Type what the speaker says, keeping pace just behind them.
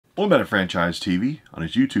Well, about Franchise TV on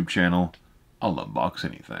his YouTube channel, I'll unbox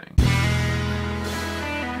anything.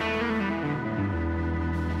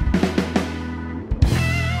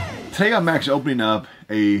 Today I'm actually opening up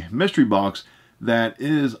a mystery box that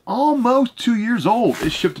is almost 2 years old.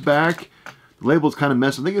 It's shipped back. The label is kind of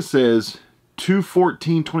messed. I think it says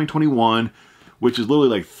 2/14/2021, which is literally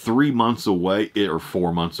like 3 months away, or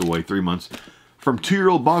 4 months away, 3 months from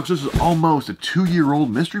 2-year-old box. This is almost a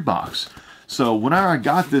 2-year-old mystery box. So whenever I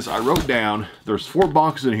got this, I wrote down there's 4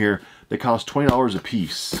 boxes in here that cost $20 a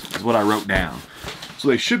piece, is what I wrote down. So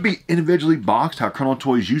they should be individually boxed, how Chrono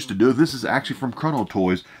Toys used to do. This is actually from Chrono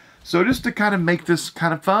Toys. So just to kind of make this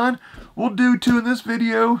kind of fun, we'll do 2 in this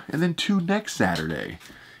video and then 2 next Saturday.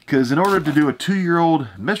 Because in order to do a 2-year-old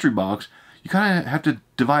mystery box, you kind of have to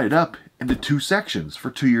divide it up into 2 sections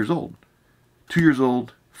for 2 years old. 2 years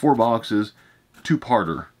old, 4 boxes,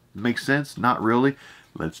 2-parter. Makes sense? Not really.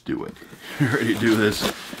 Let's do it. You ready to do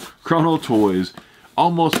this? Chrono Toys,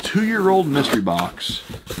 almost 2-year-old mystery box.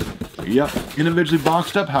 Yep, individually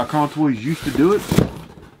boxed up, how Chrono Toys used to do it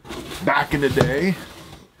back in the day.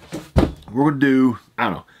 We're going to do, I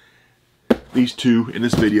don't know, these 2 in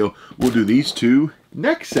this video. We'll do these 2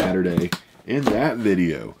 next Saturday in that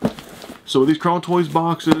video. So with these Chrono Toys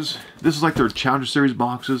boxes, this is like their Challenger Series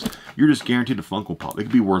boxes. You're just guaranteed a Funko Pop. It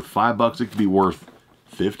could be worth $5. It could be worth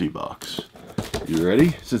 $50. You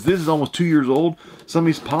ready? Since this is almost 2 years old, some of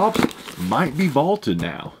these pops might be vaulted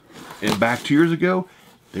now. And back 2 years ago,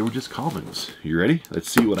 they were just commons. You ready? Let's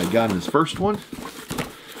see what I got in this first one.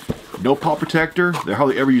 No pop protector. They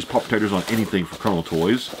hardly ever use pop protectors on anything for Chrono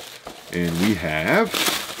Toys. And we have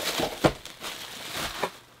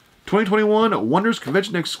 2021 Wonders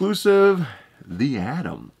Convention exclusive, The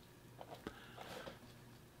Atom.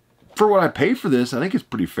 For what I paid for this, I think it's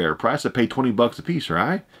pretty fair price. I paid 20 bucks a piece,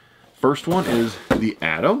 right? First one is The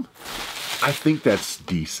Atom. I think that's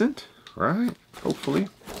decent, right? Hopefully.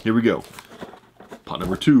 Here we go. Pot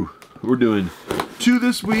number 2. We're doing 2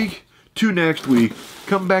 this week, 2 next week.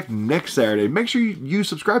 Come back next Saturday. Make sure you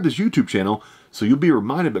subscribe to this YouTube channel so you'll be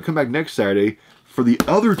reminded, but come back next Saturday for the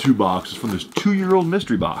other 2 boxes from this 2-year-old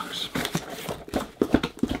mystery box.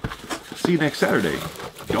 See you next Saturday.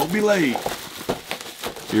 Don't be late.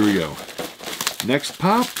 Here we go. Next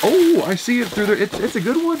pop. Oh, I see it through there. It's a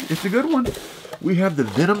good one. It's a good one. We have the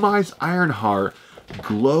Venomized Ironheart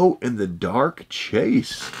Glow in the Dark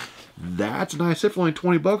Chase. That's nice. If only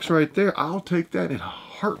 20 bucks right there, I'll take that in a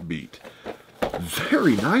heartbeat.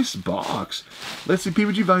 Very nice box. Let's see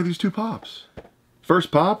PPG value these 2 pops. First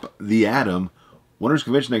pop, The Atom. Wonders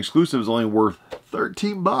Convention exclusive is only worth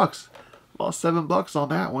 13 bucks. Lost 7 bucks on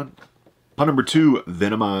that one. Pot number 2,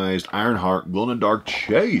 Venomized Ironheart Glow in the Dark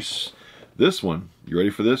Chase. This one, you ready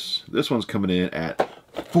for this? This one's coming in at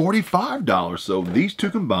 $45. So these 2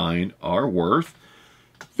 combined are worth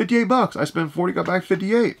 58 bucks. I spent 40, got back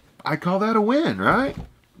 58. I call that a win, right?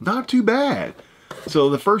 Not too bad. So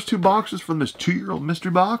the first 2 boxes from this 2-year-old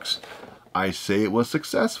mystery box, I say it was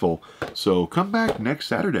successful. So come back next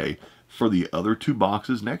Saturday for the other 2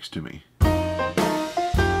 boxes next to me.